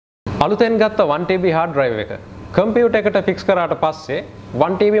අලුතෙන් ගත්ත 1TB hard drive එක කම්පියුටර් එකට ෆික්ස් කරාට පස්සේ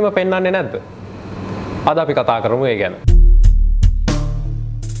 1TB ම පෙන්වන්නේ නැද්ද? අද අපි කතා කරමු ඒ ගැන.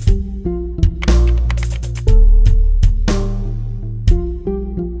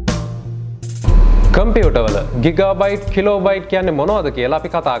 කම්පියුටර් වල ගිගාබයිට් කිලෝබයිට් කියන්නේ මොනවද කියලා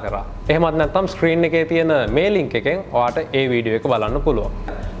අපි කතා කරා. එහෙමත් නැත්නම් ස්ක්‍රීන් එකේ තියෙන මේ ලින්ක් එකෙන් ඔයාට ඒ වීඩියෝ එක බලන්න පුළුවන්.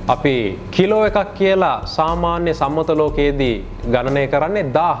 අපි කිලෝ එකක් කියලා සාමාන්‍ය සම්මත ලෝකයේදී ගණනය කරන්නේ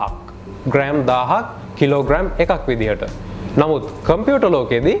 1000ක්. ග්‍රෑම් 1000ක් කිලෝග්‍රෑම් එකක් විදිහට. නමුත් කම්පියුටර්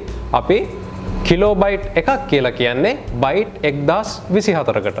ලෝකයේදී අපි කිලෝබයිට් එකක් කියලා කියන්නේ බයිට්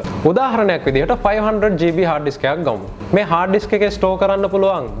 1024කට. උදාහරණයක් විදිහට 500GB hard disk එකක් ගමු. මේ hard disk එකේ ස්ටෝර් කරන්න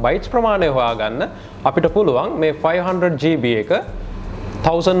පුළුවන් bytes ප්‍රමාණය හොයාගන්න අපිට පුළුවන් මේ 500GB එක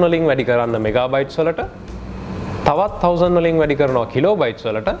 1000 වලින් වැඩි කරන්න megabytes වලට, තවත් 1000 වලින් වැඩි කරනවා kilobytes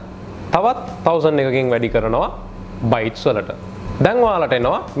වලට, තවත් 1000 එකකින් වැඩි කරනවා bytes වලට. දැන් ඔයාලට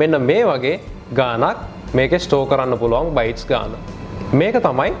එනවා මෙන්න මේ වගේ ගාණක් මේකේ ස්ටෝර් කරන්න පුළුවන් bytes ගාණ. මේක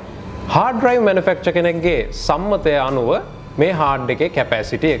තමයි hard drive manufacturer කෙනෙක්ගේ සම්මතය අනුව මේ hard එකේ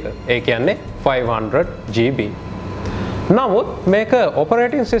capacity එක. ඒ කියන්නේ 500GB. නමුත් මේක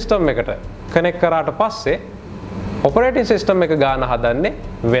operating system එකට connect කරාට පස්සේ operating system එක ගාන හදන්නේ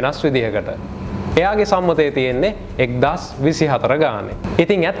වෙනස් විදිහකට. එයාගේ සම්මතය තියෙන්නේ 1024 ගානේ.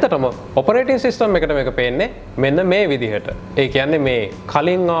 ඉතින් ඇත්තටම operating system එකට මේක පේන්නේ මෙන්න මේ විදිහට. ඒ කියන්නේ මේ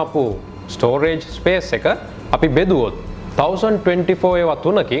කලින් ආපු storage space එක අපි බෙදුවොත් 1024 ඒවා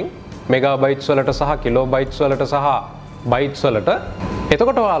තුනකින් megabytes වලට සහ kilobytes වලට සහ bytes වලට,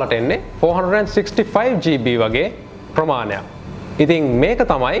 එතකොට ඔයාලට එන්නේ 465GB වගේ ප්‍රමාණයක්. ඉතින් මේක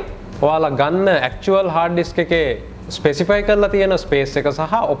තමයි ඔයාලා ගන්න actual hard disk එකේ specify කරලා තියෙන space එක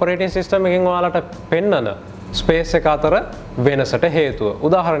සහ operating system එකෙන් ඔයාලට පෙන්නන space එක අතර වෙනසට හේතුව.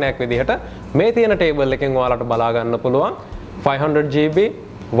 උදාහරණයක් විදිහට මේ තියෙන table එකෙන් ඔයාලට බලා ගන්න පුළුවන් 500GB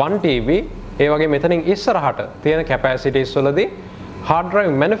 1TB ඒ වගේ මෙතනින් ඉස්සරහට තියෙන capacities වලදී hard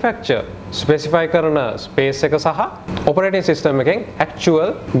drive manufacturer specify කරන space එක සහ operating system එකෙන්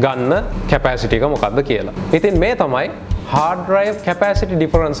actual ගන්න capacity එක මොකක්ද කියලා. ඉතින් මේ තමයි hard drive capacity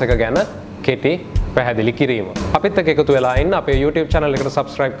difference එක ගැන කෙටි පැහැදිලි කිරීම. අපිත් එක්ක එකතු වෙලා ඉන්න අපේ YouTube channel එකට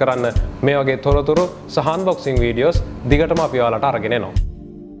subscribe කරන්න. මේ වගේ තොරතුරු සහ unboxing videos දිගටම අපි ඔයාලට අරගෙන එනවා.